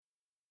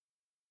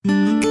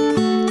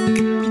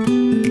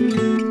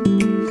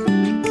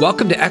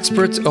Welcome to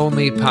Experts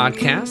Only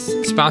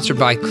Podcast, sponsored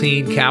by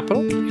Clean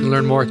Capital. You can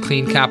learn more at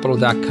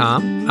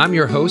cleancapital.com. I'm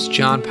your host,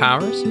 John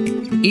Powers.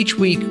 Each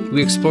week,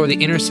 we explore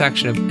the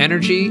intersection of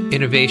energy,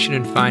 innovation,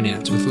 and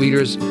finance with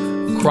leaders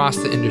across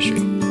the industry.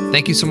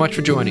 Thank you so much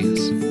for joining us.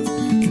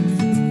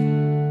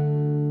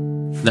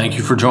 Thank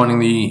you for joining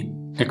the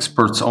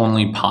Experts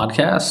Only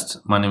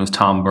Podcast. My name is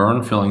Tom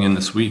Byrne, filling in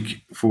this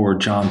week for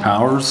John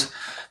Powers.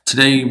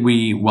 Today,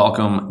 we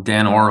welcome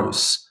Dan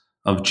Oros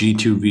of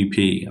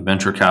G2VP, a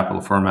venture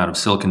capital firm out of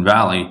Silicon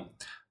Valley,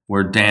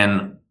 where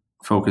Dan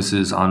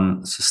focuses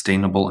on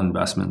sustainable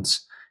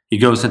investments. He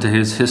goes into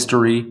his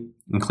history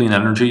in clean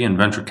energy and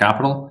venture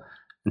capital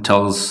and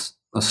tells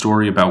a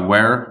story about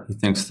where he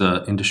thinks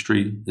the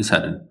industry is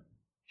headed.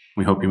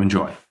 We hope you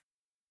enjoy.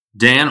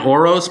 Dan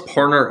Oros,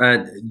 partner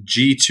at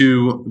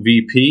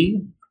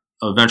G2VP,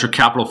 a venture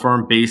capital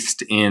firm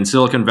based in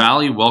Silicon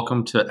Valley.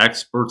 Welcome to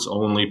Experts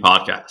Only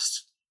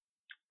Podcast.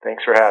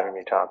 Thanks for having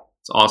me, Tom.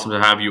 It's awesome to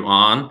have you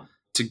on.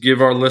 To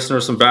give our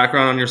listeners some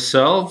background on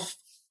yourself,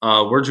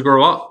 where'd you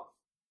grow up?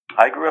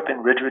 I grew up in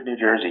Ridgewood, New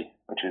Jersey,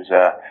 which is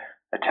a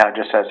town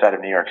just outside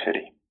of New York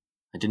City.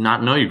 I did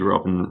not know you grew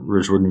up in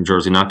Ridgewood, New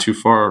Jersey, not too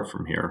far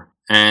from here.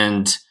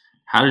 And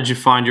how did you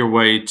find your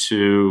way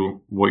to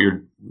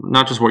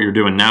not just what you're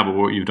doing now, but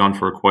what you've done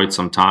for quite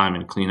some time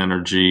in clean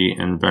energy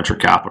and venture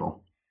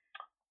capital?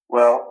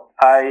 Well,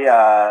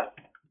 I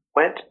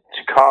went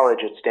to college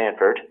at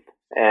Stanford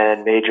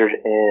and majored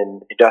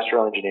in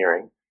industrial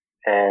engineering,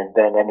 and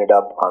then ended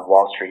up on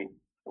Wall Street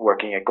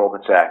working at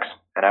Goldman Sachs.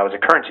 And I was a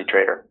currency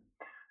trader,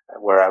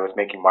 where I was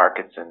making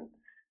markets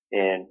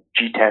in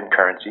G10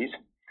 currencies.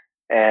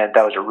 And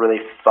that was a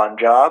really fun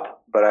job,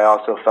 but I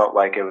also felt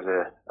like it was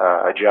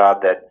a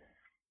job that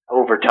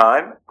over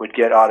time would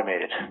get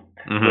automated,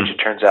 which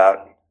it turns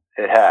out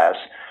it has.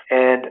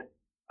 And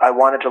I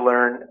wanted to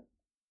learn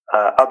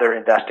other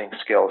investing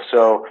skills.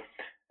 So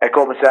at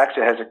Goldman Sachs,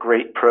 it has a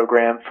great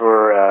program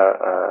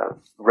for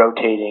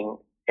rotating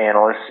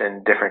analysts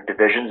in different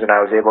divisions, and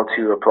I was able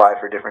to apply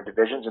for different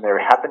divisions. And there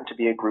happened to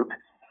be a group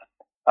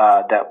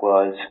that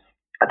was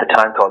at the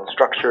time called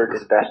Structured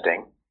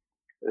Investing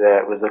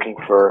that was looking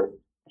for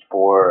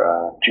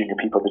junior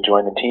people to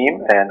join the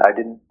team. And I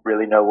didn't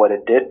really know what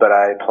it did, but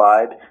I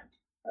applied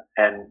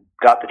and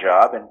got the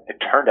job. And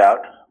it turned out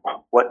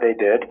what they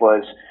did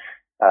was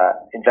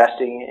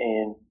investing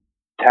in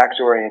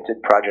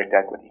tax-oriented project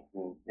equity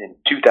in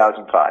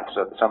 2005,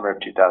 so the summer of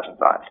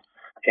 2005.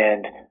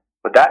 And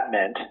what that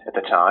meant at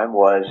the time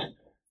was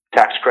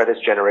tax credits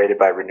generated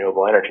by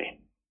renewable energy,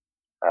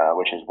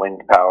 which is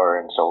wind power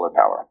and solar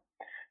power.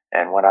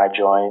 And when I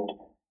joined,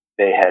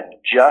 they had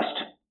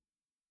just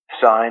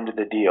signed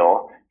the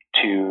deal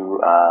to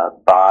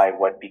buy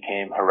what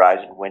became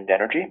Horizon Wind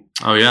Energy.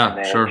 Oh, yeah,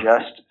 and they sure. had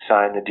just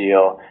signed the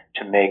deal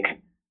to make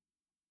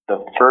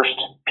the first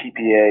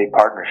PPA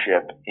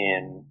partnership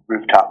in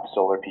rooftop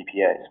solar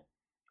PPAs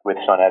with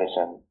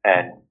SunEdison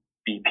and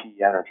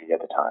BP Energy at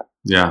the time.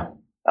 Yeah.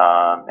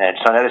 And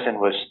SunEdison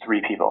was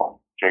 3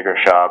 people: Jay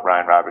Gershaw,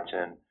 Ryan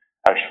Robertson,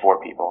 actually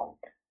 4 people.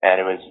 And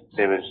it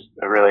was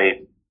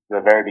really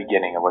the very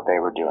beginning of what they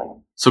were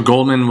doing. So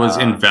Goldman was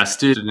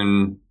invested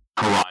in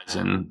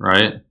Horizon,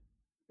 right?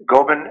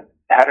 Goldman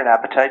had an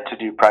appetite to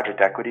do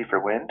project equity for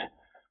wind,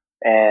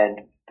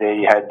 and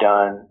they had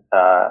done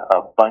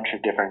a bunch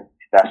of different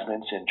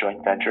investments in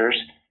joint ventures,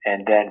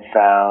 and then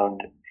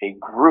found a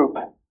group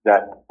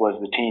that was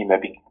the team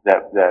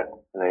that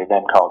they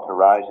then called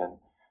Horizon.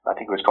 I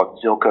think it was called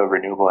Zilco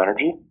Renewable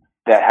Energy,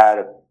 that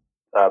had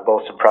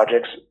both some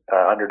projects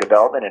under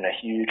development and a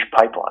huge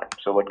pipeline.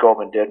 So what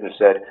Goldman did was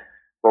said,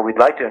 well, we'd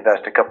like to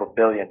invest a couple $1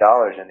 billion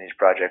in these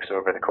projects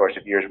over the course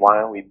of years. Why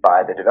don't we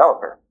buy the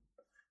developer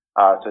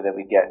so that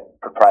we get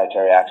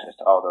proprietary access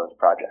to all those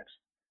projects?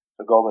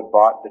 So Goldman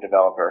bought the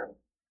developer,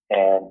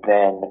 and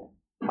then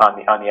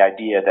on the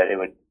idea that it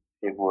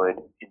would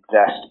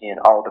invest in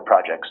all the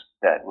projects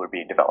that were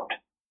being developed.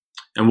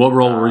 And what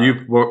role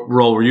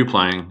were you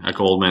playing at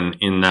Goldman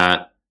in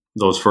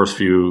those first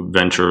few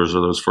ventures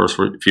or those first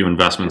few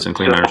investments in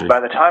clean energy? By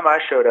the time I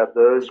showed up,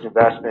 those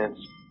investments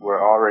were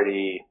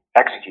already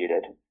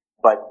executed,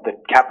 but the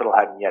capital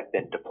hadn't yet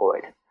been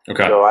deployed.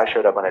 Okay. So I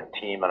showed up on a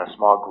team, on a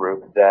small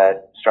group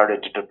that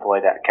started to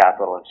deploy that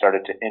capital and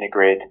started to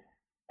integrate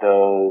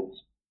those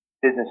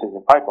businesses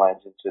and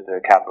pipelines into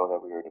the capital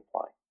that we were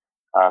deploying.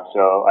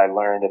 So I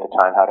learned at the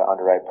time how to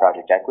underwrite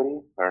project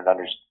equity, learned how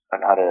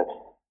to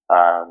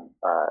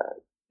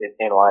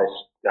analyze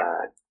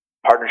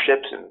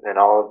partnerships and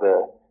all of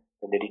the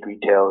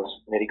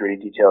nitty-gritty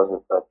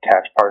details of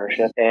tax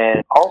partnership,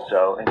 and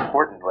also,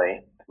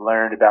 importantly,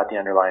 learned about the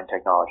underlying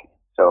technology.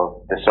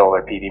 So the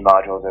solar PV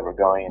modules that were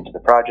going into the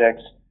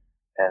projects,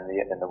 and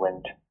the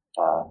wind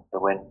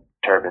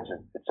turbines,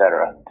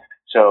 etc.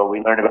 So we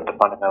learned about the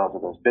fundamentals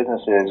of those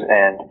businesses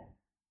and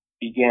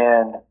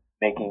began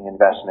making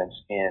investments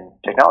in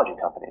technology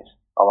companies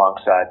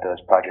alongside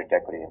those project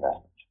equity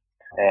investments.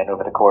 And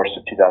over the course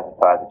of 2005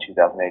 to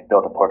 2008,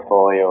 built a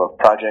portfolio of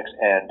projects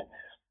and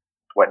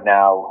what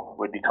now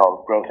would be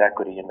called growth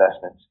equity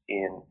investments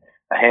in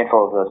a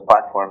handful of those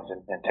platforms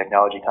and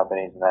technology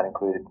companies, and that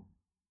included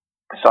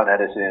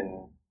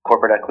SunEdison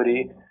corporate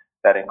equity,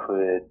 that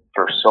included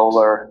First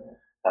Solar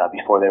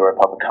before they were a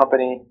public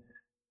company,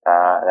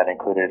 that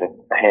included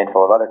a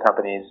handful of other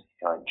companies,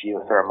 in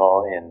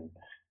geothermal, in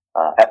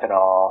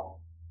ethanol,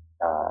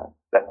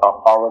 that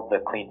all of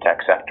the clean tech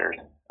sectors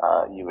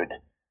you would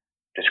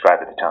describe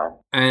at the time.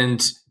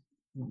 And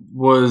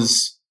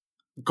was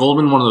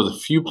Goldman one of the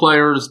few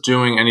players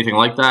doing anything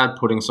like that,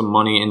 putting some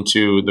money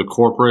into the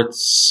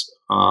corporates?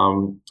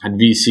 Had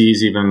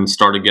VCs even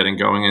started getting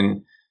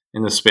going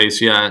in the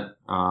space yet?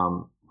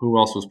 Who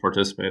else was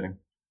participating?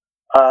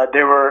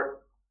 There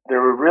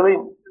were really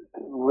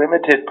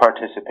limited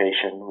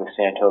participation with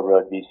Sand Hill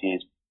Road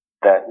VCs.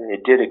 That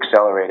it did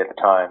accelerate at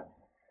the time.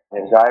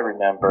 As I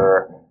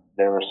remember,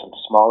 there were some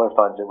smaller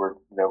funds that were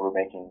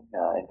making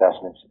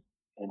investments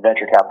in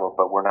venture capital,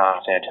 but were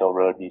not Sand Hill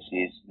Road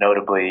VCs.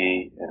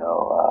 Notably,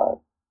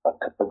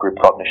 a group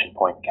called Mission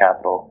Point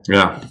Capital.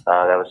 Yeah,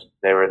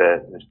 they were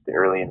the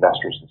early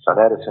investors in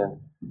SunEdison,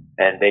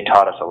 and they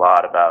taught us a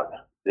lot about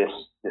this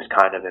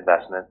kind of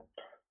investment,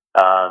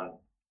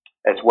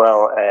 as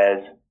well as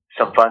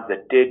some funds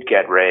that did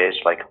get raised,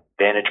 like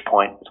Vantage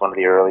Point was one of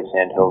the early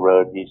Sand Hill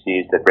Road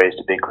VCs that raised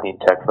a big clean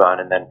tech fund,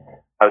 and then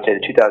I would say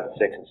the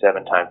 2006 and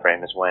 2007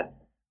 timeframe is when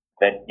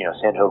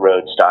Sand Hill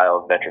Road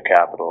style venture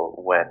capital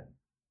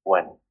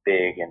went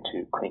big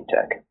into clean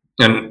tech.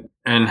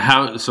 And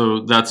how?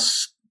 So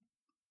that's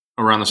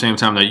around the same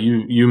time that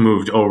you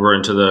moved over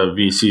into the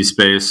VC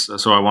space.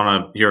 So I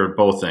want to hear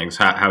both things: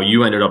 how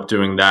you ended up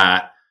doing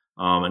that,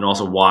 and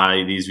also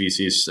why these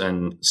VCs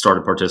and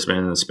started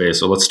participating in the space.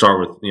 So let's start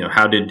with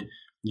how did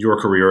your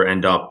career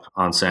end up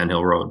on Sand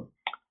Hill Road?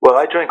 Well,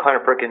 I joined Kleiner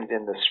Perkins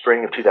in the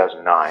spring of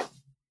 2009.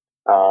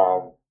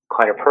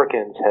 Kleiner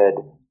Perkins had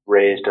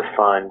raised a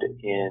fund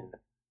in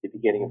the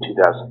beginning of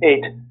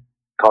 2008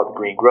 called the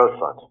Green Growth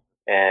Fund.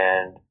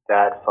 And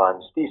that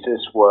fund's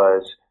thesis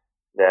was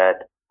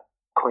that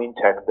clean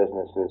tech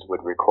businesses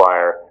would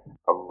require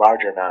a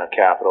larger amount of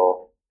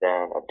capital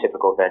than a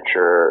typical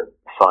venture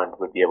fund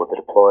would be able to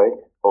deploy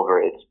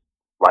over its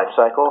life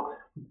cycle,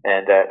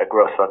 and that a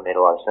growth fund made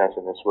a lot of sense,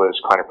 and this was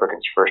Kleiner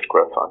Perkins' first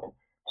growth fund.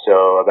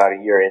 So about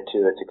a year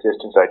into its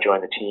existence, I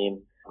joined the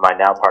team. My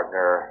now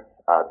partner,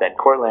 Ben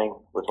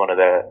Kortlang, was one of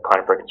the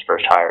Kleiner Perkins'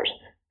 first hires,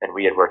 and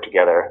we had worked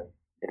together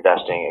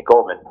investing at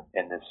Goldman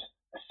in this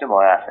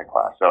similar asset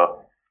class.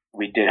 So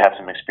we did have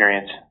some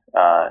experience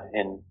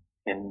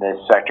in this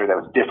sector that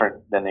was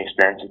different than the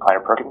experience in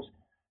Kleiner Perkins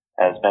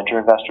as venture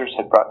investors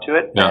had brought to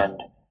it, and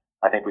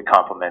I think we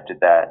complemented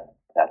that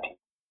team.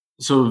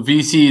 So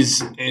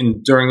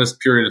VCs during this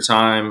period of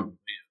time,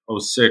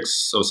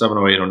 06, 07,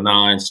 08,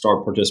 09,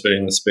 start participating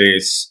in the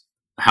space.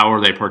 How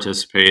are they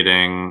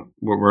participating?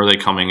 Where are they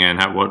coming in?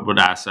 What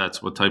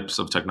assets, what types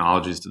of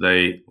technologies do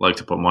they like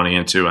to put money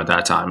into at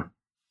that time?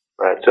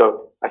 Right.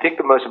 So I think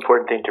the most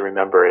important thing to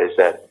remember is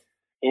that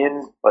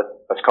in,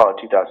 let's call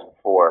it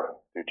 2004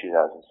 through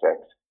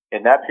 2006,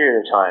 in that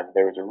period of time,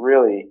 there was a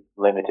really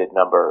limited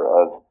number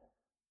of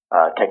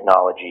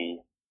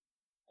technology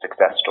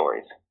success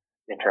stories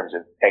in terms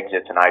of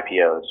exits and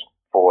IPOs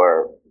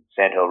for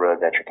Sand Hill Road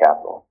Venture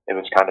Capital. It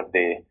was kind of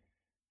they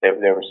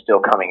were still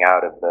coming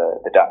out of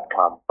the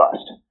dot-com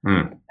bust.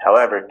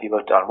 However, if you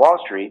looked on Wall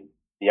Street,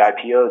 the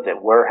IPOs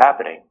that were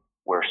happening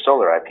were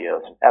solar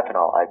IPOs and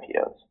ethanol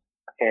IPOs.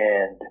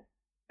 And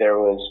there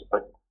was a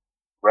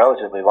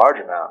relatively large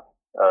amount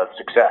of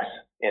success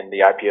in the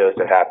IPOs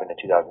that happened in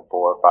 2004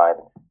 or 5,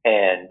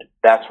 and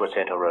that's what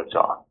Sand Hill Road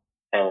saw.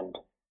 And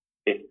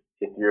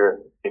if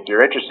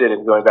you're interested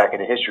in going back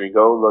into history,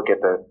 go look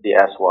at the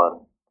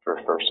S1 for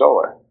First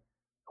Solar,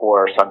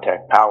 or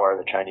Suntech Power,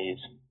 the Chinese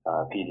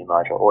PV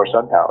module, or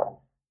SunPower.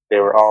 They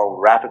were all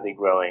rapidly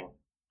growing,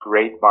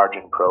 great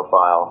margin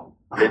profile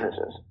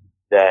businesses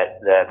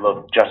that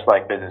look just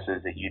like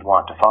businesses that you'd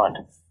want to fund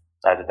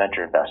as a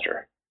venture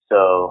investor.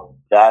 So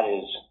that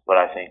is what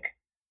I think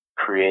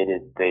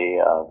created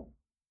the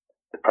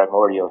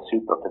primordial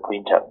soup of the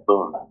clean tech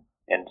boom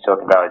and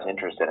Silicon Valley's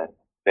interest in it.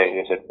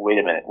 They said, wait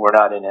a minute, we're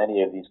not in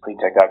any of these clean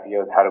tech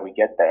IPOs. How do we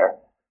get there?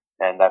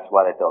 And that's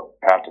why they built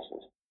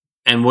practices.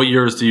 And what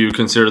years do you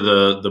consider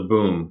the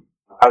boom?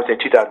 I would say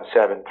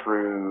 2007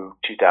 through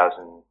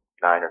 2009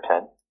 or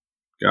 10.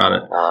 Got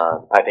it.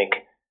 I think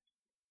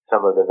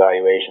some of the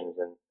valuations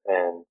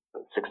and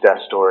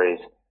success stories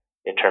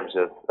in terms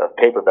of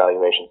paper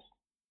valuations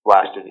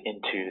lasted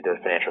into the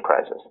financial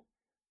crisis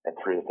and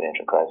through the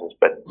financial crisis.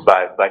 But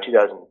by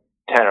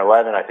 2010 or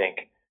 11, I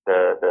think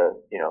the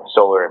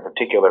solar in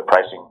particular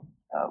pricing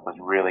was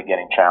really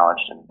getting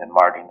challenged and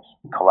margins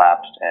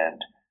collapsed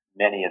and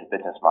many of the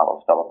business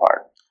models fell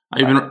apart.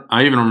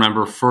 I even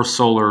remember First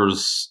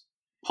Solar's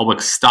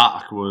public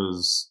stock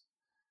was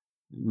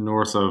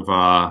north of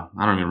I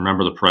don't even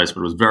remember the price,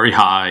 but it was very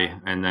high.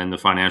 And then the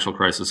financial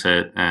crisis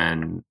hit,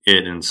 and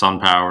it and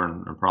SunPower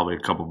and probably a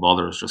couple of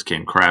others just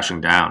came crashing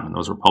down. And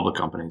those were public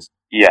companies.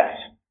 Yes,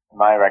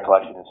 my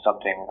recollection is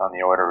something on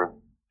the order of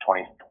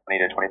 $20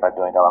 to $25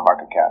 billion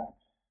market cap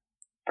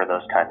for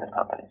those kinds of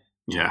companies.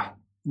 Yeah.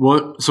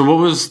 What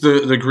was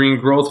the Green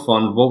Growth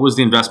Fund? What was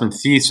the investment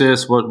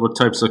thesis? What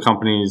types of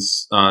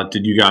companies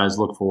did you guys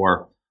look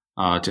for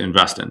to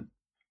invest in?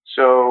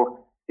 So,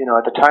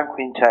 at the time,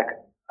 clean tech,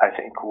 I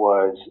think,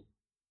 was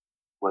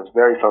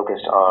very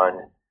focused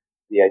on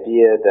the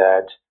idea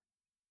that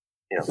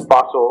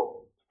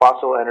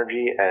fossil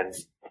energy and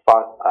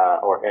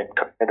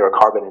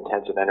carbon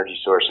intensive energy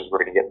sources were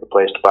going to get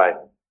replaced by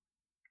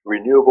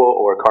renewable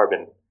or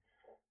carbon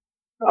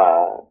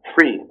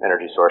free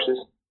energy sources.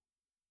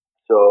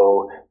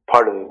 So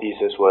part of the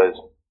thesis was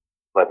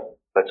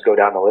let's go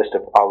down the list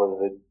of all of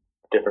the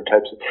different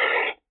types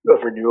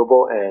of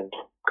renewable and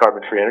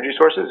carbon free energy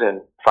sources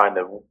and find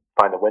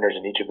the winners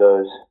in each of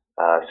those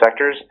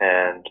sectors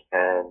and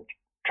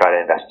try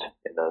to invest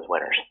in those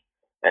winners.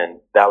 And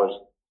that was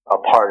a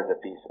part of the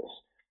thesis.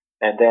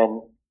 And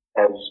then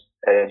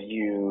as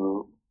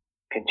you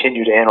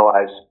continue to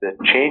analyze the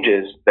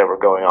changes that were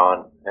going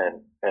on,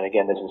 and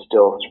again, this is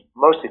still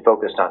mostly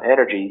focused on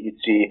energy,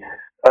 you'd see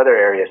other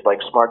areas like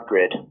smart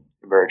grid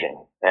emerging,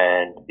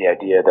 and the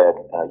idea that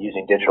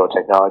using digital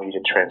technology to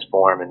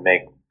transform and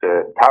make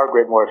the power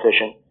grid more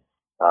efficient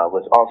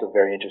was also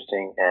very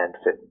interesting and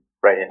fit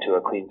right into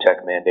a clean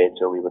tech mandate,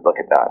 so we would look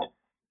at that.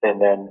 And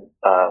then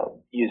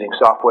using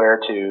software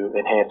to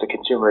enhance the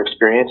consumer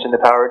experience in the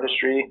power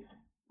industry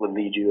would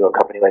lead you to a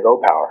company like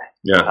Opower.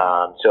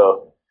 Yeah.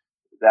 So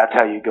that's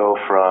how you go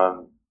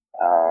from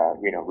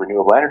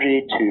renewable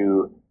energy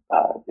to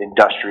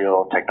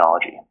industrial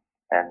technology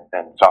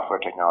and software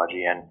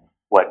technology, and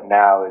what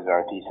now is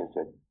our thesis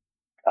at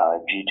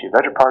G2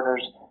 Venture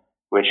Partners,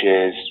 which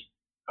is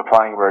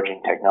applying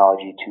emerging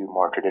technology to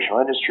more traditional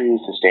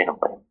industries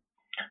sustainably.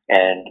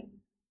 And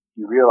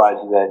you realize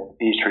that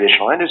these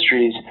traditional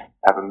industries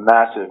have a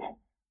massive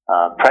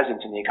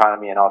presence in the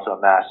economy and also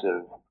a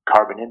massive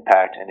carbon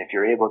impact. And if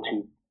you're able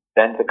to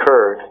bend the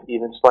curve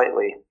even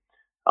slightly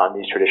on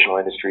these traditional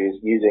industries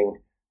using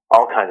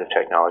all kinds of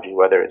technology,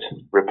 whether it's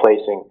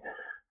replacing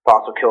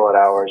fossil kilowatt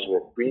hours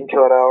with green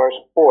kilowatt hours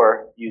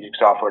or using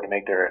software to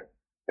make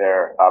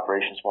their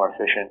operations more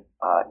efficient,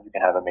 you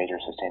can have a major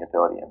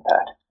sustainability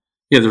impact.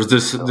 Yeah, there's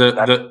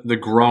the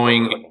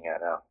growing.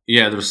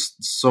 Yeah, there's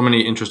so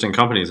many interesting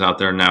companies out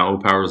there now.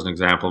 Opower is an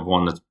example of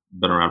one that's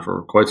been around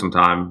for quite some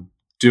time,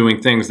 doing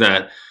things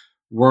that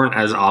weren't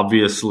as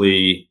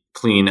obviously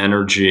clean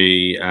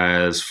energy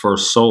as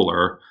First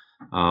Solar.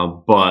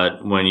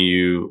 But when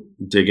you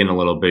dig in a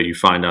little bit, you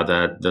find out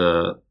that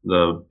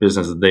the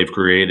business that they've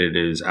created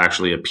is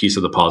actually a piece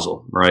of the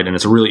puzzle, right? And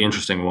it's a really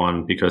interesting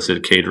one because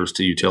it caters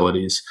to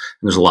utilities,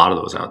 and there's a lot of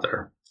those out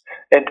there.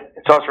 And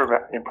it's also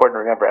important to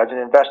remember, as an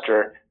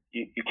investor,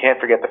 you can't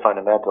forget the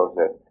fundamentals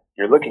that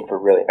you're looking for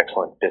really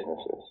excellent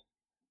businesses,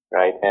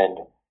 right? And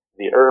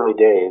the early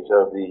days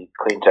of the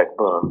clean tech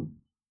boom,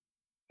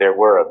 there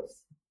were a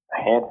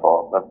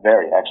handful of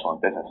very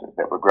excellent businesses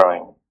that were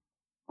growing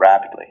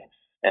rapidly.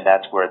 And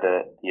that's where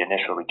the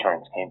initial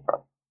returns came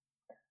from.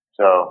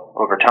 So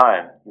over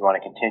time, you want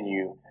to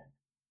continue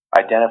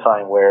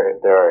identifying where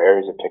there are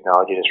areas of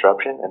technology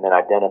disruption and then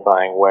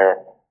identifying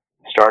where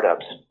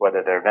startups,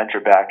 whether they're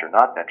venture-backed or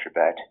not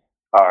venture-backed,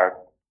 are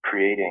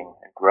creating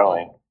and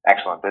growing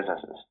excellent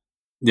businesses.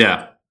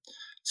 Yeah.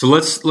 So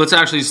let's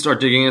actually start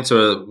digging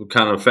into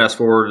kind of fast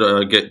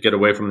forward, get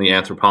away from the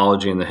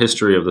anthropology and the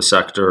history of the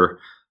sector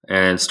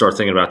and start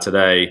thinking about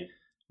today.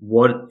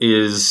 What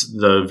is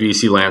the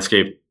VC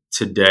landscape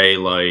today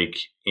like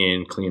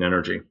in clean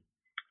energy?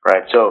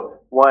 Right. So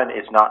one,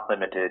 it's not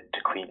limited to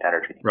clean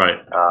energy. Right.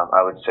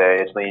 I would say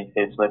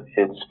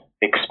it's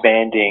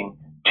expanding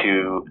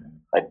to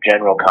a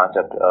general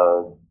concept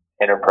of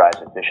enterprise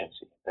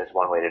efficiency. That's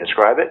one way to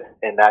describe it.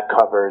 And that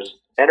covers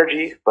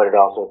energy, but it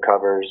also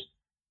covers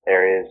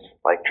areas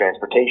like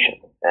transportation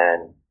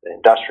and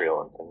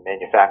industrial and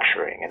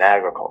manufacturing and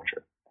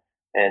agriculture.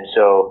 And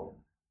so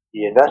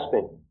the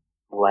investment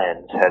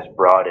lens has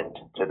broadened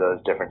to those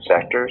different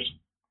sectors.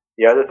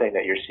 The other thing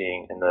that you're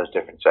seeing in those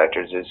different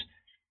sectors is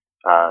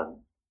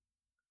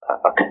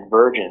a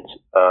convergence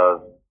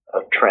of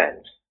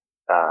trends.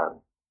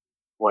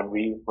 When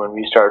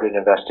we started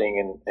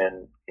investing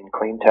in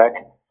clean tech,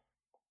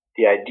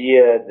 the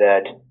idea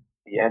that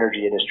the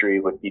energy industry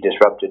would be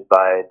disrupted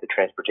by the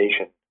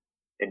transportation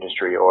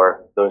industry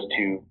or those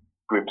two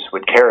groups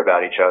would care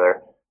about each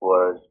other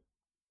was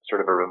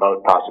sort of a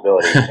remote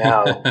possibility.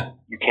 Now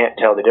you can't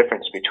tell the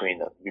difference between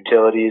them.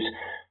 Utilities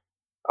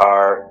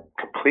are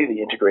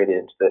completely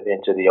integrated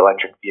into the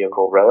electric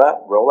vehicle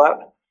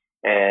rollout,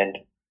 and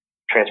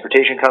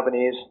transportation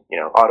companies,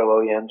 auto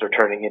OEMs are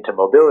turning into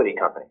mobility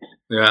companies.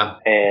 Yeah.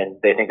 And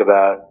they think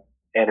about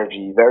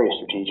energy very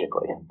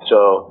strategically.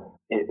 So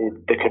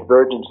the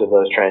convergence of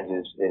those trends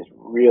is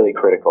really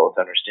critical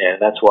to understand.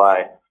 And that's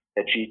why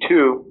at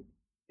G2,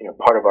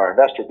 part of our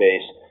investor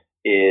base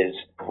is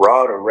a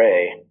broad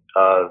array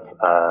of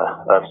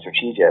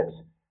strategics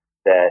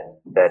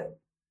that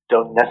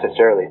don't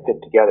necessarily fit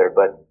together,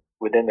 but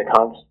within the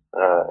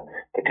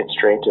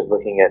constraints of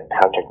looking at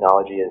how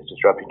technology is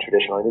disrupting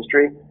traditional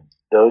industry,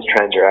 those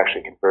trends are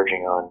actually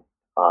converging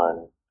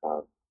on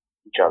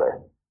each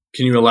other.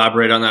 Can you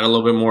elaborate on that a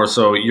little bit more?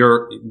 So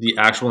the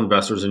actual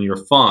investors in your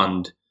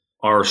fund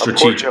are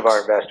strategic. A portion of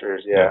our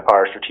investors,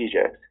 are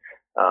strategic.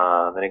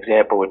 An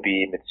example would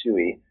be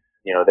Mitsui.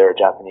 They're a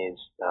Japanese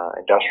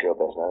industrial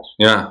business.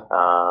 Yeah.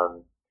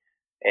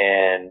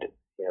 And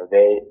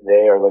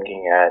they are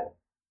looking at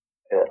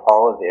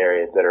all of the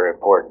areas that are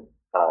important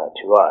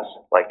to us,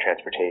 like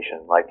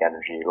transportation, like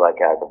energy, like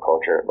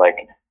agriculture, like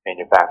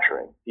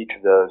manufacturing. Each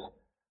of those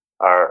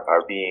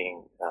are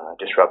being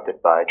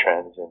disrupted by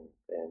trends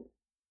and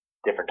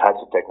different types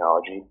of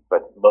technology,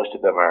 but most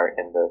of them are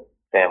in the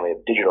family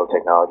of digital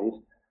technologies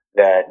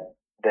that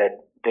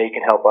they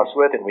can help us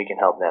with and we can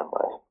help them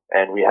with.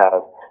 And we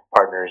have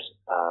partners.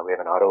 We have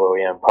an auto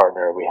OEM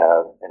partner. We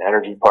have an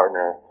energy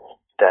partner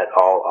that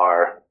all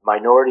are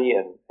minority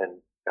and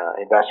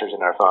investors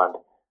in our fund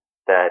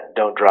that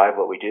don't drive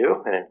what we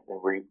do. And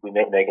we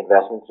make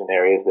investments in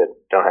areas that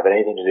don't have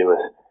anything to do with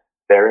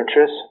their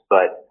interests.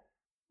 But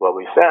what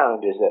we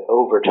found is that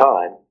over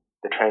time,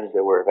 the trends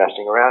that we're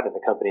investing around and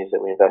the companies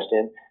that we invest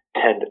in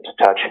tend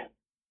to touch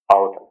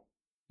all of them.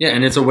 Yeah,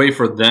 and it's a way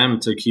for them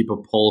to keep a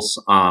pulse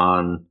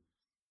on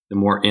the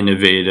more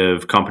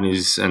innovative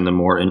companies and the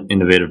more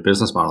innovative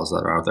business models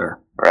that are out there.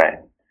 Right.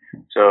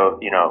 So,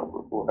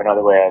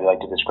 another way I'd like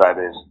to describe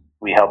it is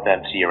we help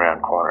them see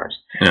around corners.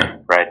 Yeah.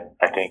 Right.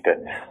 I think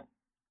that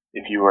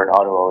if you were an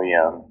auto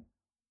OEM,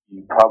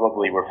 you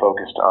probably were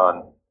focused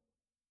on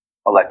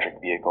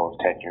electric vehicles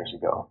 10 years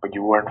ago, but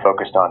you weren't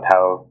focused on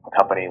how a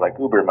company like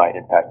Uber might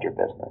impact your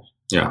business.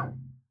 Yeah.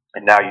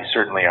 And now you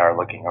certainly are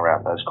looking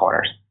around those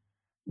corners.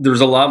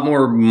 There's a lot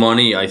more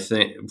money, I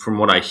think, from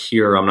what I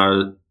hear. I'm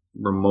not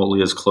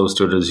remotely as close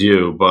to it as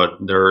you, but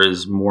there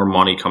is more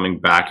money coming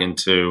back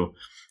into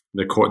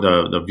the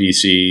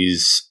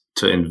VCs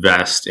to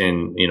invest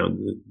in,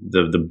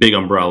 the big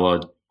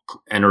umbrella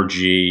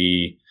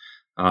energy,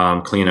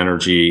 clean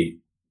energy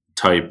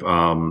type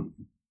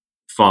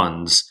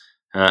funds.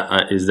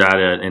 Is that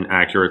an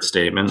accurate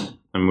statement?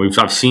 I mean,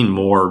 I've seen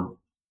more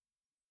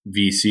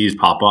VCs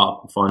pop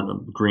up,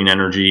 green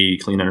energy,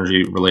 clean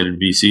energy related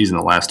VCs in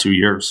the last 2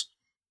 years.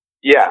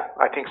 Yeah,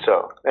 I think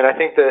so. And I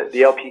think that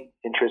the LP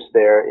interest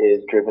there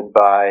is driven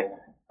by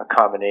a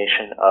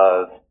combination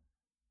of,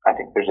 I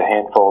think there's a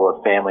handful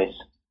of families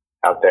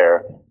out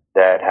there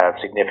that have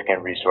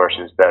significant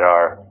resources that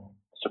are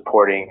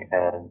supporting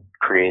and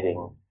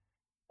creating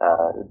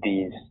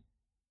these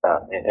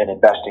and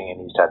investing in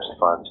these types of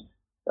funds.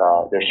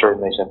 There's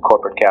certainly some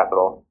corporate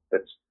capital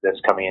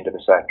that's coming into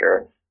the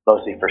sector,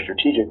 mostly for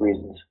strategic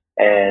reasons.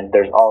 And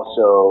there's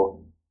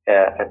also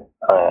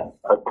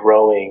a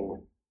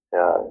growing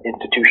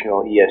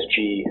institutional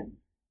ESG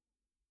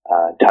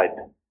type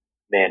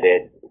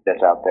mandate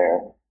that's out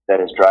there that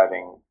is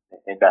driving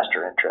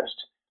investor interest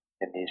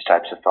in these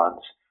types of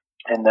funds.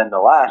 And then the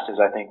last is,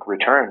 I think,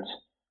 returns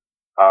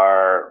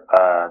are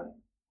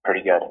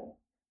pretty good,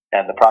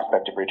 and the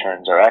prospect of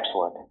returns are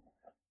excellent.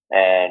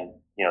 And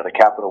the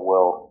capital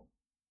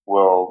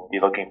will be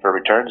looking for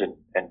returns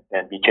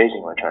and be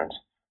chasing returns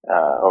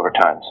over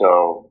time.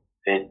 So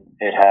it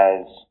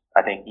has,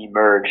 I think,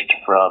 emerged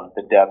from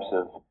the depths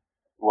of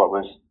what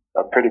was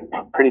a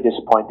pretty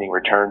disappointing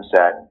return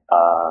set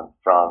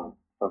from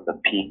the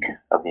peak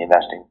of the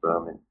investing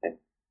boom in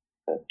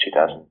the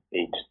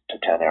 2008 to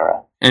 10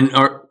 era. And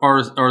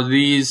are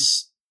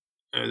these?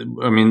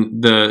 I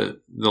mean, the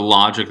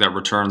logic that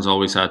returns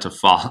always had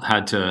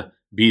to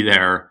be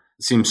there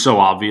seems so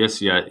obvious.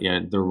 Yet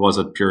there was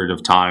a period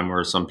of time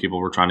where some people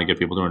were trying to get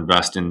people to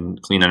invest in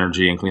clean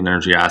energy and clean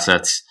energy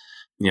assets,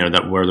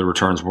 that where the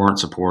returns weren't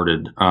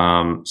supported.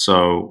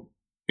 So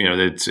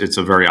it's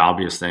a very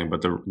obvious thing,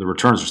 but the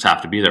returns just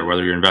have to be there,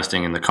 whether you're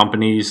investing in the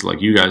companies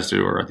like you guys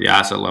do or at the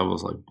asset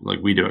levels like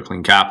we do at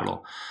Clean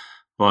Capital.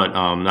 But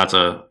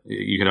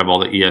you can have all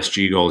the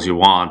ESG goals you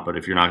want, but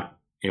if you're not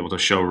able to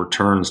show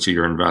returns to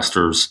your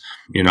investors,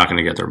 you're not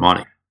going to get their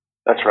money.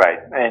 That's right.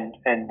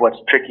 And what's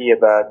tricky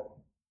about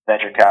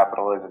venture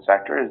capital as a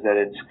sector is that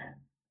it's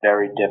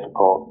very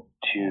difficult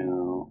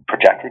to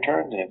project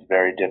returns, and it's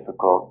very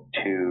difficult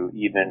to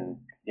even,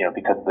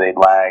 because they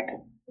lag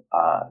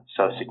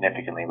so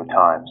significantly with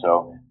time.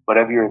 So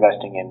whatever you're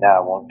investing in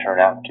now won't turn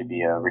out to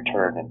be a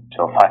return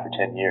until 5 or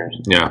 10 years.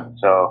 Yeah.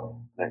 So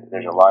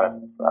there's a lot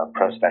of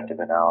prospective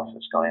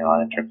analysis going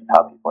on in terms of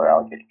how people are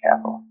allocating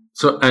capital.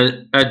 So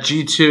at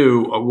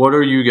G2, what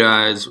are you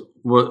guys?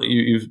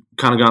 You've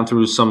kind of gone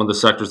through some of the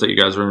sectors that you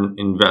guys are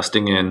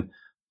investing in.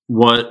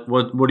 What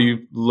do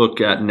you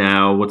look at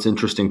now? What's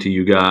interesting to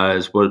you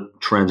guys?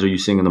 What trends are you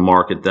seeing in the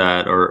market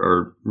that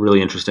are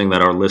really interesting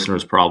that our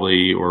listeners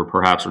probably or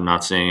perhaps are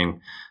not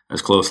seeing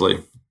as closely?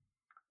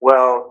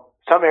 Well,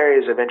 some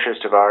areas of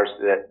interest of ours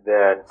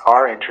that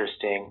are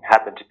interesting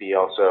happen to be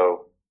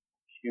also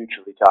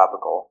hugely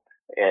topical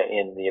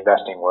in the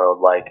investing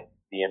world, like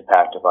the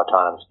impact of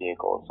autonomous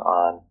vehicles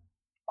on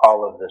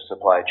all of the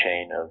supply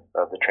chain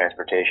of the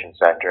transportation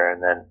sector,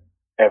 and then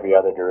every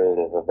other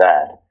derivative of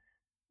that.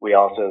 We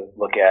also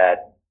look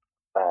at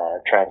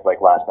trends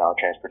like last mile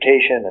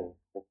transportation and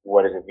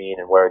what does it mean,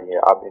 and where are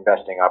the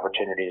investing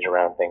opportunities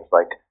around things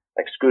like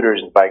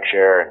scooters and bike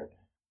share and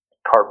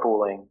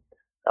carpooling.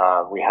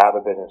 We have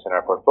a business in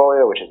our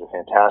portfolio, which is a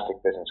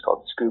fantastic business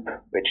called Scoop,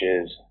 which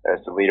is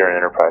as the leader in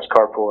enterprise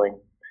carpooling.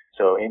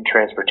 So in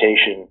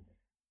transportation,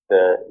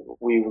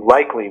 we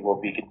likely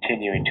will be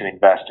continuing to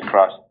invest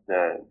across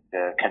the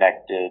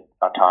connected,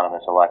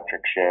 autonomous,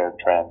 electric shared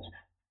trends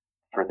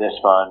for this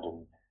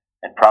fund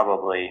and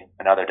probably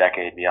another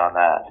decade beyond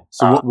that.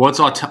 So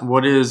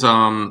what is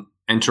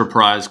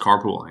enterprise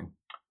carpooling?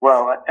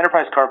 Well,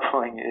 enterprise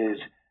carpooling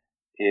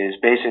is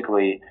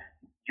basically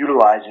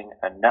utilizing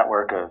a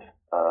network of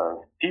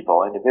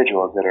people,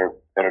 individuals that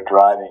are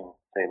driving,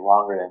 say,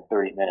 longer than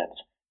 30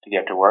 minutes to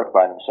get to work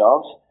by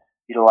themselves,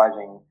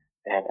 utilizing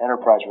an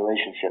enterprise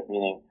relationship,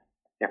 meaning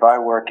if I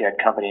work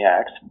at company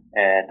X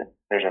and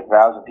there's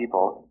 1,000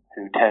 people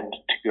who tend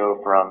to go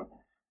from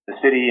the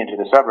city into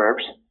the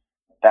suburbs,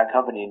 that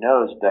company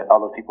knows that all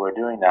those people are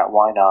doing that.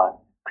 Why not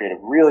create a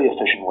really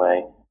efficient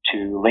way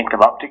to link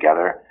them up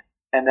together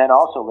and then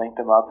also link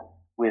them up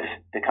with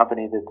the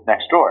company that's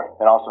next door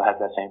that also has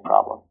that same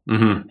problem.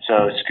 Mm-hmm.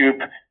 So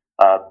Scoop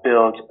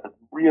builds a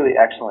really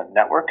excellent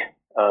network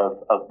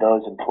of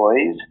those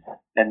employees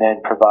and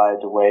then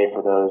provides a way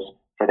for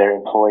their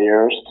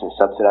employers to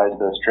subsidize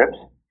those trips.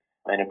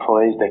 And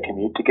employees that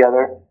commute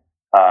together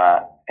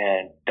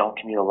and don't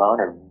commute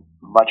alone are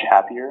much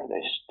happier.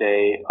 They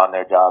stay on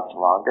their jobs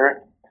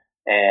longer,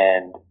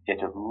 and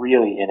it's a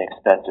really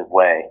inexpensive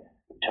way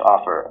to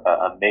offer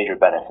a major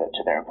benefit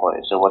to their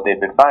employees. So what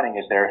they've been finding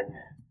is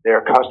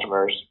their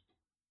customers,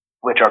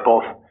 which are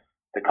both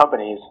the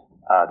companies,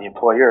 the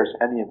employers,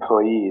 and the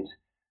employees,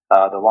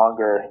 the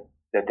longer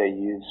that they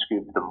use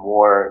Scoop, the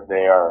more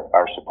they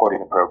are supporting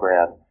the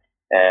program,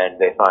 and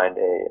they find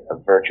a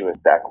virtuous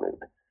back loop.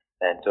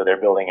 And so they're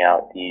building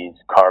out these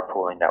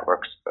carpooling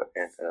networks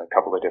in a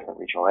couple of different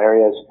regional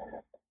areas,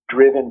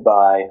 driven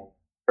by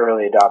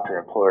early adopter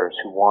employers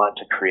who want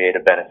to create a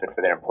benefit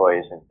for their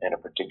employees in a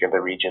particular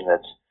region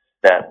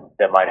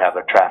that might have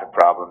a traffic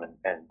problem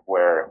and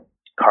where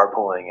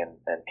carpooling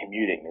and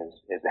commuting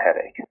is a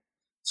headache.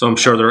 So I'm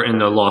sure they're in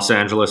the Los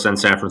Angeles and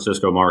San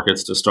Francisco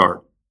markets to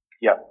start.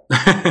 Yep.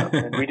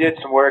 And we did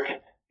some work.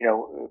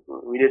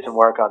 We did some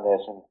work on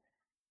this,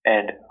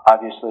 and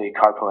obviously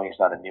carpooling is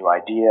not a new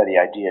idea. The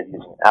idea of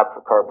using an app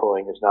for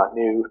carpooling is not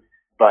new,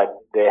 but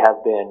they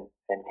have been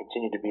and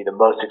continue to be the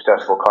most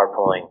successful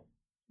carpooling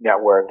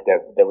network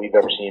that we've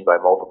ever seen by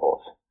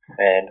multiples.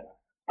 And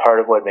part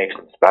of what makes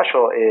them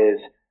special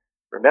is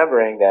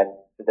remembering that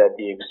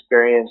the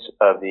experience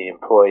of the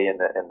employee and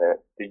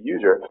the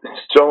user is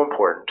so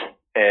important,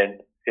 and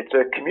it's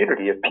a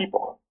community of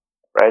people,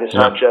 right? It's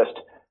not just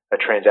a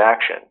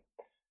transaction,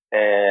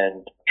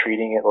 and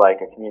treating it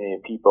like a community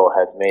of people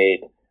has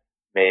made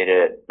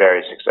it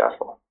very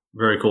successful.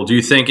 Very cool. Do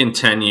you think in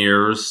 10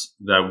 years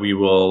that we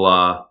will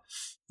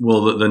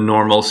the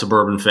normal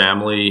suburban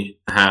family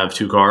have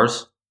 2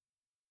 cars?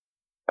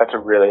 That's a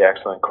really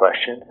excellent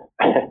question.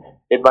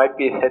 It might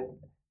be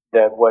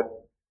that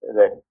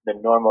the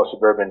normal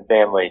suburban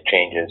family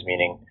changes,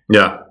 meaning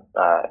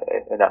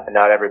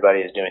not everybody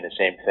is doing the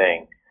same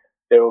thing.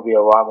 There will be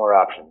a lot more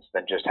options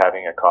than just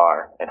having a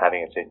car and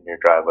having it sit in your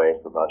driveway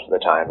for most of the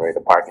time, or the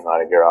parking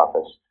lot of your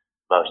office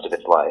most of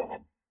its life.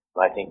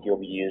 I think you'll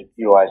be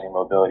utilizing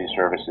mobility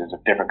services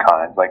of different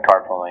kinds, like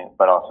carpooling,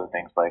 but also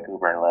things like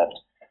Uber and Lyft,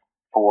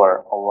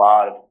 for a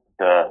lot of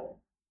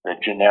the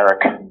generic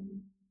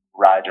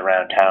rides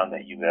around town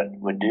that you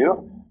would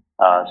do.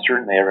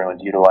 Certainly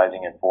everyone's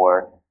utilizing it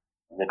for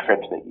the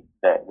trips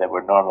that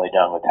were normally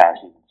done with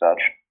taxis and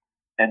such.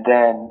 And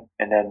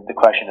then the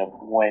question of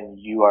when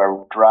you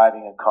are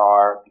driving a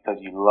car because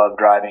you love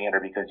driving it or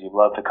because you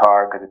love the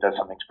car because it does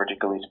something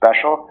particularly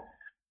special,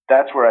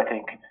 that's where I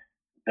think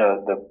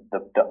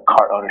the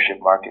car ownership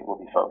market will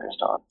be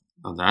focused on.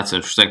 Oh, that's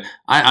interesting.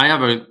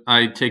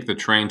 I take the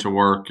train to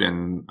work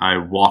and I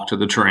walk to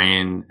the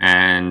train,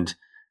 and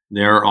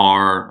there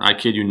are, I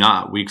kid you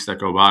not, weeks that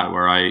go by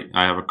where I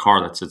have a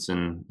car that sits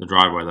in the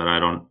driveway that I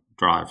don't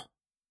drive.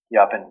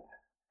 Yep, and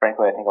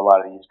frankly, I think a lot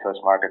of the East Coast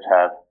markets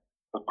have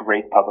a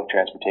great public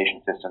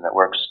transportation system that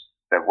works.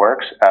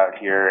 Out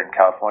here in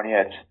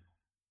California,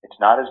 it's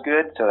not as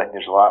good, so I think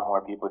there's a lot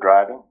more people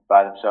driving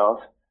by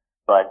themselves,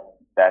 but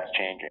that's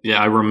changing.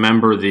 Yeah, I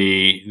remember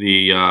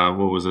the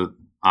what was it,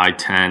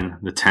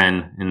 I-10, the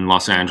 10 in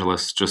Los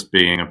Angeles just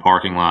being a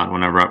parking lot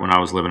when I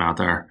was living out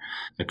there.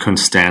 I couldn't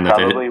stand that.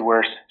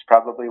 Worse. It's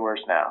probably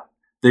worse now.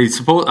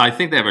 I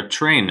think they have a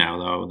train now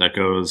though that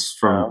goes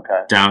from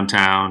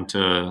downtown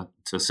to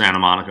Santa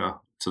Monica,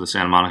 to the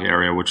Santa Monica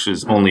area, which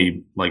is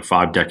only like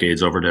 5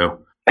 decades overdue.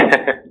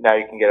 Now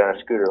you can get on a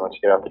scooter once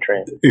you get off the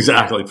train.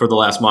 Exactly, for the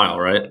last mile,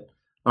 right?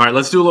 All right,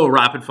 let's do a little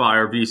rapid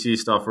fire VC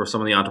stuff for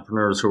some of the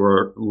entrepreneurs who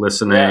are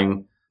listening.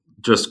 Yeah.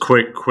 Just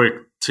quick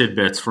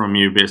tidbits from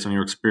you based on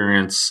your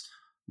experience.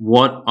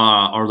 What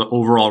are the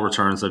overall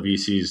returns that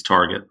VCs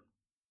target?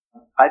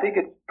 I think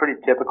it's pretty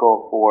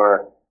typical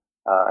for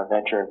a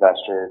venture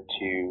investor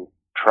to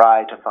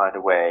try to find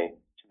a way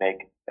to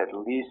make at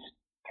least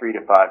 3 to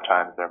 5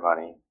 times their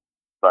money,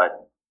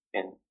 but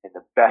in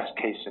the best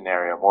case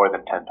scenario, more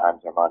than 10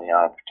 times their money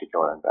on a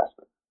particular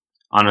investment.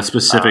 On a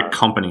specific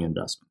company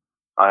investment.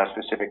 on a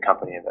specific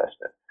company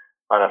investment.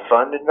 On a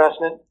fund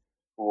investment,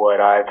 what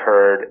I've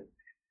heard,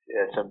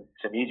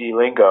 some easy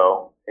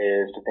lingo,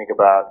 is to think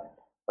about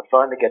a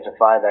fund that gets a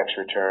 5x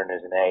return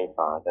is an A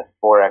fund, a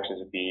 4x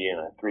is a B,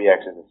 and a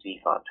 3x is a C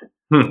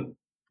fund.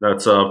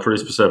 That's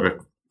pretty specific.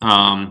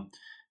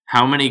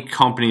 How many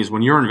companies,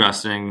 when you're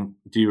investing,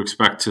 do you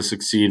expect to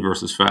succeed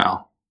versus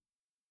fail?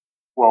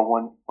 Well,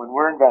 when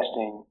we're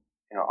investing,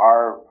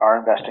 our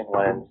investing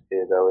lens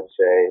is, I would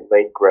say,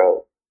 late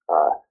growth,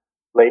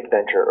 late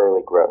venture,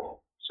 early growth.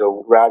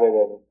 So rather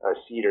than a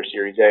seed or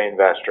Series A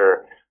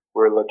investor,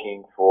 we're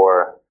looking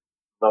for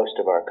most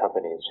of our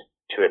companies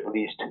to at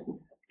least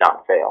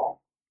not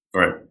fail,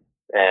 right?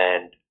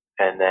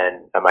 And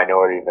then a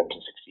minority of them to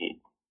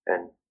succeed,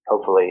 and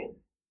hopefully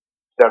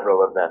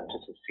several of them to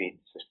succeed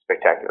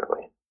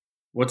spectacularly.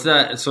 What's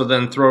that? So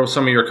then throw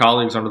some of your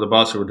colleagues under the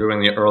bus who are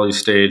doing the early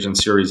stage and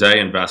Series A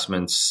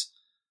investments.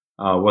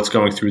 What's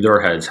going through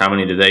their heads? How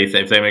many do they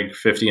think, if they make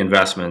 50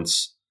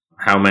 investments,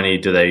 how many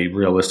do they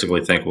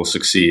realistically think will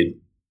succeed?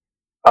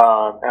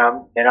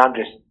 And I'm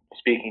just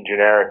speaking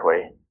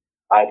generically.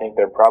 I think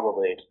they're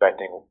probably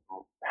expecting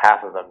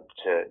half of them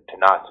to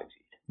not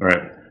succeed,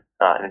 right?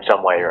 In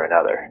some way or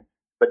another.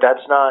 But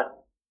that's not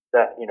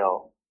that.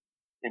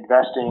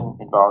 Investing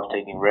involves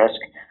taking risk.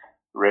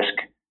 Risk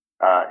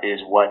is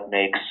what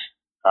makes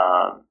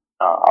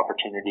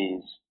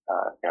opportunities.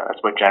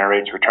 That's what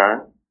generates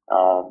return.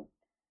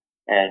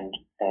 And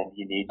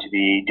you need to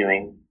be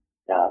doing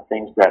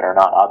things that are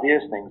not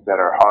obvious, things that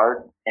are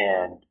hard,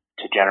 and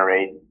to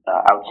generate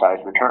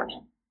outsized returns.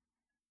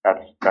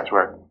 That's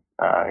where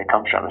it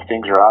comes from. If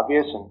things are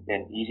obvious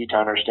and easy to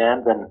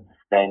understand,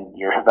 then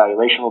your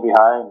valuation will be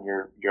high, and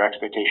your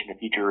expectation of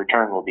future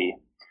return will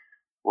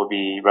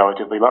be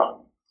relatively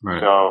low. Right.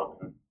 So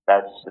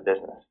that's the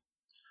business.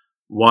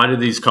 Why do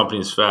these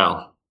companies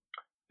fail?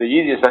 The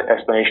easiest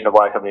explanation of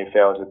why a company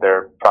fails is that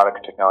their product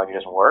or technology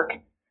doesn't work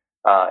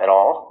at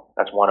all.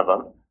 That's one of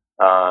them.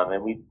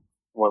 And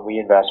when we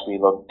invest, we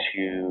look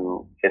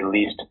to at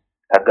least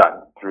have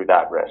gotten through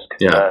that risk.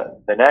 Yeah.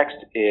 The next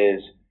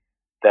is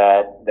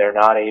that they're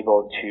not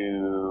able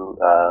to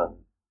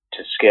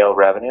scale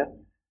revenue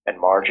and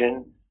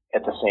margin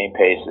at the same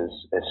pace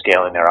as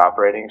scaling their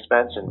operating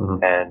expense,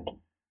 and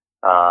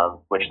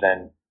which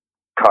then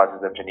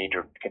causes them to need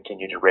to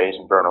continue to raise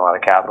and burn a lot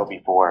of capital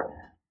before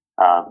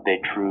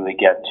they truly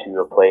get to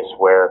a place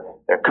where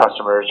their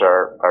customers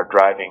are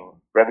driving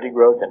revenue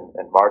growth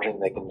and margin.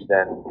 They can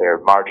spend their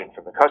margin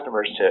from the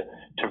customers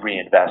to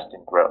reinvest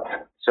in growth.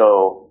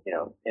 So,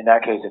 in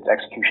that case, it's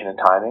execution and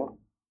timing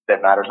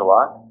that matters a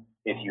lot.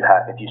 If you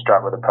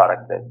start with a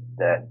product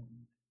that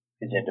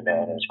is in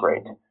demand and is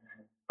great,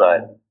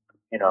 but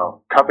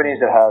companies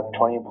that have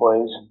 20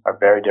 employees are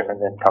very different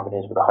than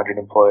companies with 100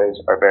 employees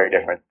are very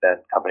different than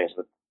companies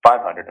with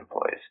 500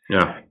 employees.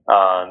 Yeah.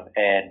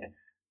 And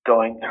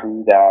going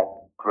through that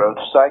growth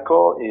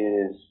cycle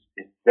is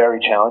very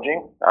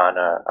challenging on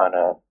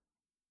a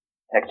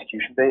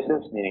execution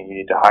basis, meaning you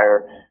need to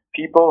hire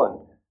people,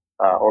 and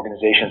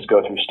organizations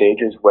go through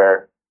stages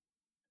where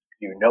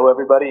you know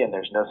everybody and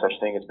there's no such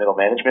thing as middle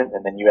management,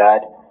 and then you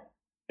add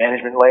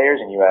management layers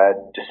and you add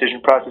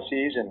decision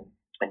processes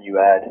and you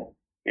add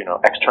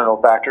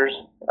external factors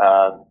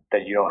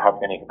that you don't have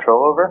any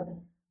control over,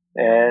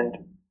 and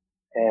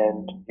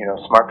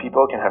smart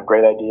people can have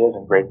great ideas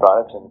and great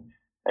products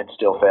and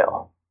still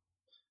fail.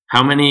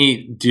 How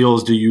many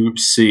deals do you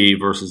see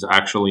versus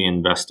actually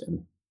invest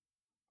in?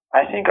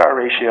 I think our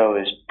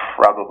ratio is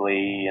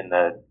probably in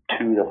the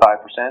 2 to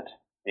 5%.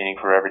 Meaning,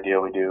 for every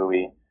deal we do,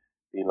 we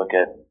look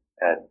at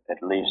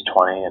least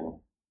 20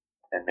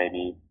 and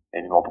maybe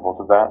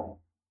multiples of that.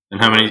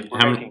 And how many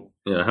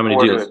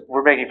deals?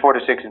 We're making 4 to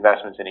 6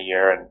 investments in a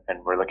year, and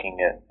we're looking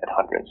at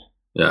hundreds.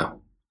 Yeah.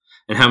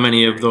 And how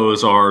many of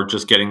those are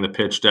just getting the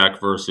pitch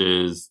deck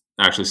versus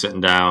actually sitting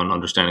down,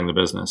 understanding the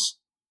business?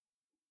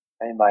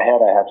 In my head,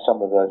 I have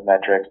some of those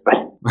metrics, but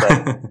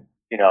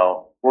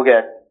we'll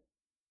get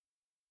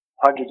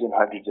hundreds and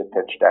hundreds of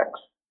pitch decks.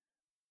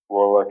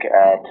 We'll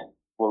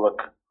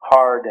look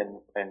hard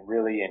and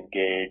really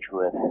engage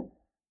with,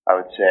 I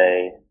would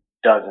say,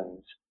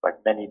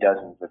 many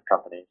dozens of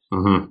companies,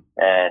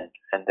 and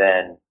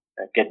then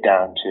get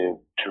down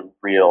to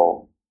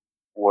real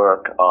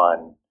work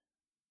on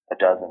a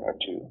dozen or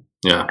two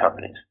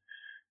companies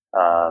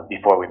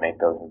before we make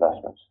those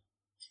investments.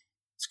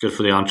 It's good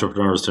for the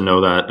entrepreneurs to know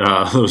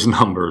that those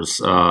numbers.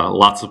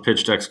 Lots of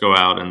pitch decks go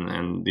out,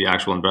 and the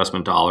actual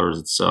investment dollars,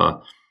 it's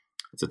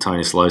a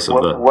tiny slice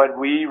of the. What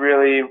we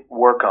really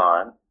work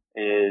on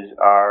is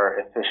our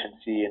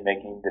efficiency in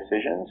making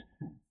decisions,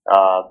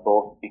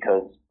 both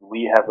because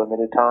we have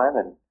limited time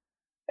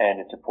and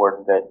it's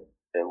important that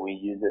we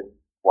use it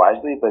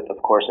wisely, but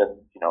of course,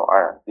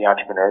 the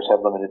entrepreneurs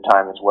have limited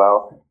time as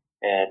well,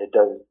 and it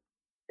doesn't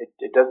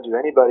do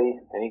anybody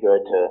any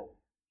good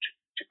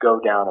to go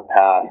down a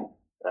path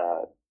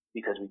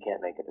because we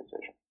can't make a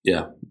decision.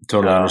 Yeah,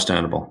 totally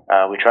understandable.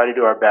 We try to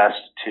do our best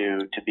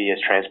to be as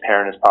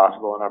transparent as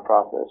possible in our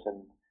process,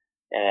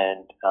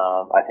 and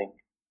I think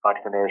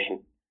entrepreneurs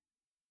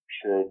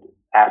should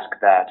ask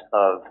that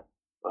of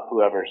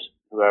whoever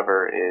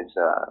is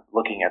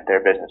looking at their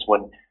business.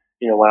 When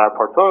our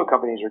portfolio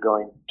companies are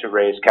going to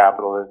raise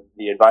capital,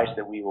 the advice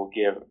that we will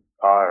give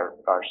our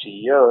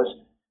CEOs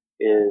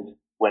is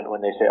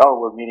when they say, "Oh,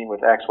 we're meeting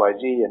with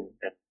XYZ and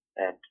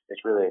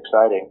it's really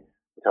exciting,"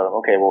 we tell them,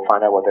 "Okay, we'll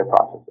find out what their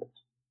process is.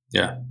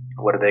 Yeah.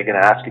 What are they going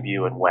to ask of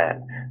you, and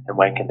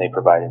when can they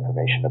provide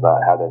information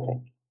about how they're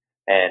thinking?"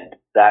 And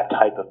that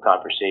type of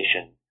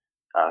conversation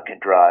can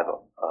drive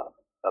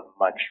a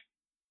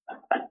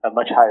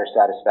much higher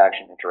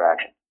satisfaction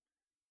interaction.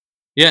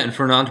 Yeah, and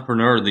for an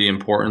entrepreneur, the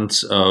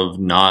importance of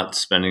not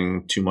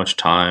spending too much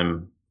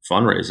time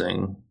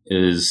fundraising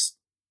is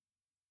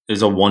a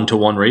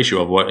 1-to-1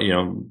 ratio of what, are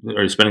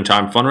you spending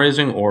time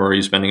fundraising or are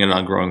you spending it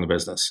on growing the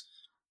business?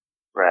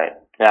 Right.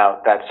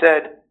 Now, that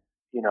said,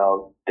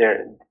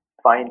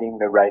 finding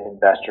the right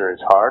investor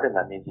is hard, and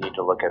that means you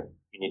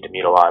need to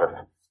meet a lot of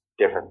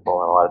different people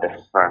and a lot of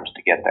different firms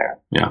to get there.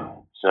 Yeah.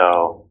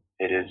 So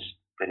it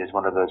is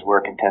one of those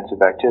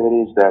work-intensive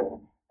activities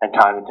and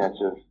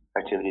time-intensive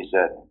activities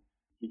that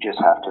you just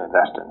have to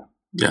invest in.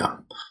 Yeah.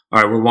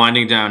 All right, we're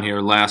winding down here.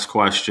 Last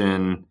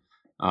question.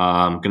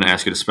 I'm going to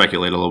ask you to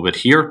speculate a little bit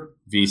here.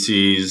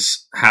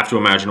 VCs have to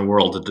imagine a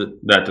world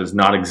that does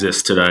not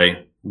exist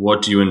today.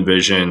 What do you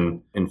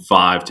envision in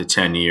 5 to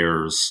 10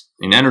 years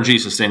in energy,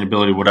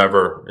 sustainability,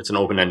 whatever? It's an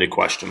open-ended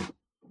question.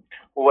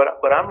 Well,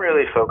 what I'm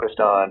really focused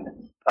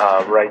on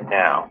right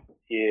now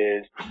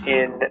is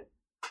in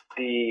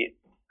the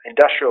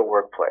industrial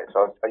workplace.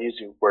 I'll use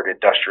the word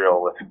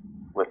industrial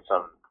with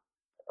some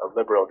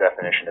liberal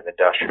definition of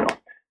industrial.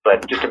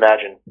 But just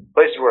imagine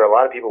places where a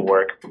lot of people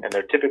work, and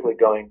they're typically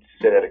going to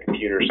sit at a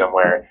computer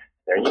somewhere.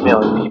 They're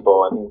emailing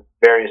people and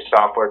various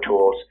software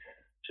tools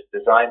to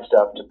design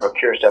stuff, to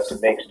procure stuff, to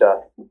make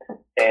stuff.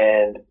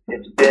 And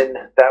it's been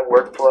that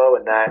workflow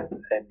and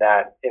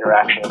that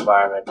interaction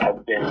environment has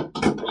been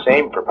the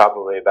same for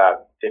probably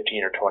about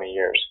 15 or 20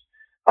 years.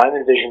 I'm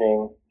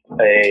envisioning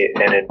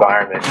an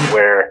environment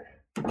where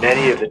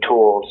many of the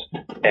tools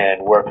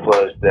and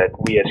workflows that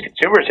we as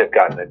consumers have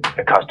gotten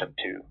accustomed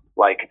to,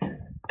 like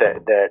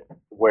that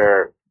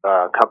where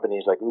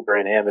companies like Uber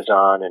and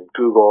Amazon and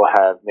Google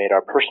have made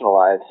our personal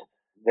lives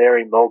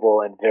very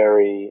mobile and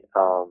very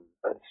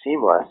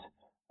seamless,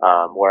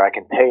 where I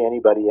can pay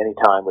anybody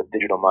anytime with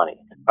digital money.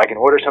 I can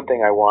order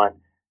something I want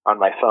on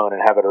my phone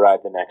and have it arrive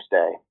the next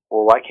day.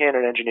 Well, why can't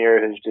an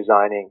engineer who's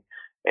designing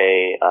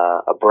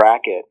a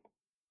bracket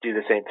do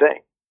the same thing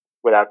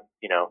without,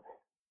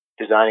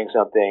 designing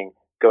something,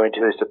 going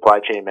to his supply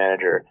chain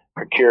manager,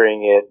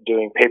 procuring it,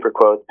 doing paper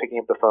quotes, picking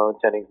up the phone,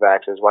 sending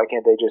faxes? Why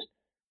can't they just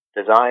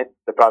design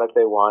the product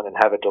they want and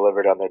have it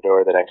delivered on their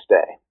door the next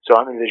day? So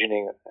I'm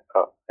envisioning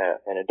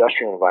an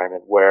industrial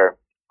environment where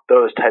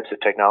those types of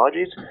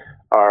technologies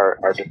are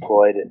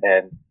deployed,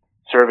 and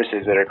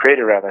services that are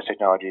created around those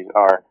technologies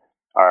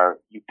are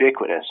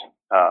ubiquitous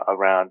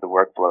around the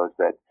workflows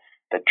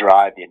that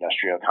drive the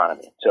industrial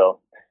economy.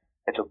 So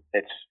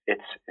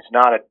it's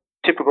not a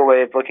typical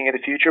way of looking at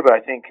the future, but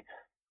I think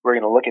we're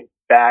going to look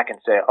back and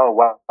say, oh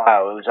wow,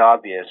 it was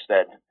obvious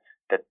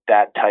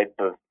that type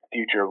of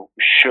future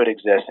should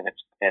exist,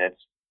 and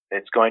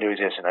it's going to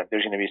exist, and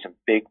there's going to be some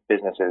big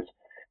businesses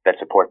that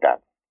support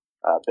that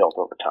built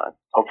over time,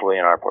 hopefully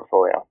in our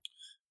portfolio.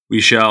 We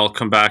shall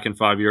come back in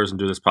 5 years and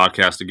do this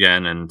podcast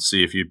again and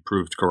see if you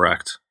proved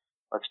correct.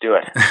 Let's do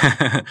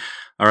it.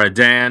 All right,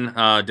 Dan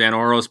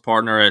Oros,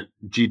 partner at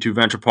G2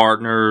 Venture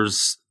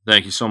Partners.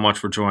 Thank you so much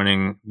for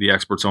joining the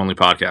Experts Only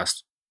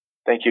podcast.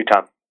 Thank you,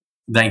 Tom.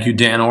 Thank you,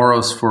 Dan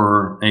Oros,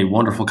 for a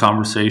wonderful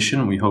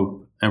conversation. We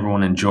hope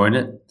everyone enjoyed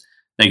it.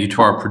 Thank you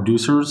to our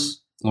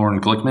producers,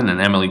 Lauren Glickman and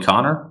Emily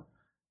Connor.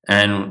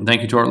 And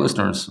thank you to our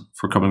listeners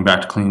for coming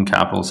back to Clean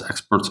Capital's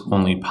Experts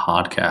Only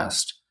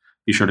podcast.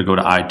 Be sure to go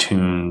to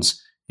iTunes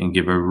and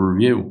give a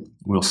review.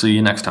 We'll see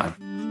you next time.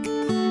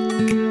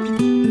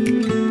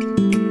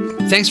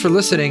 Thanks for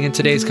listening in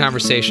today's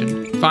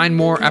conversation. Find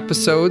more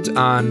episodes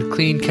on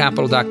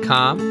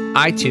cleancapital.com,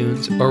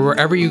 iTunes, or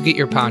wherever you get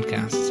your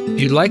podcasts.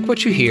 If you like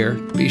what you hear,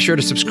 be sure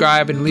to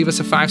subscribe and leave us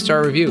a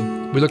 5-star review.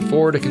 We look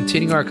forward to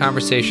continuing our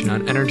conversation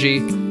on energy,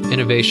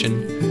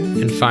 innovation,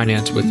 and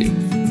finance with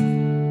you.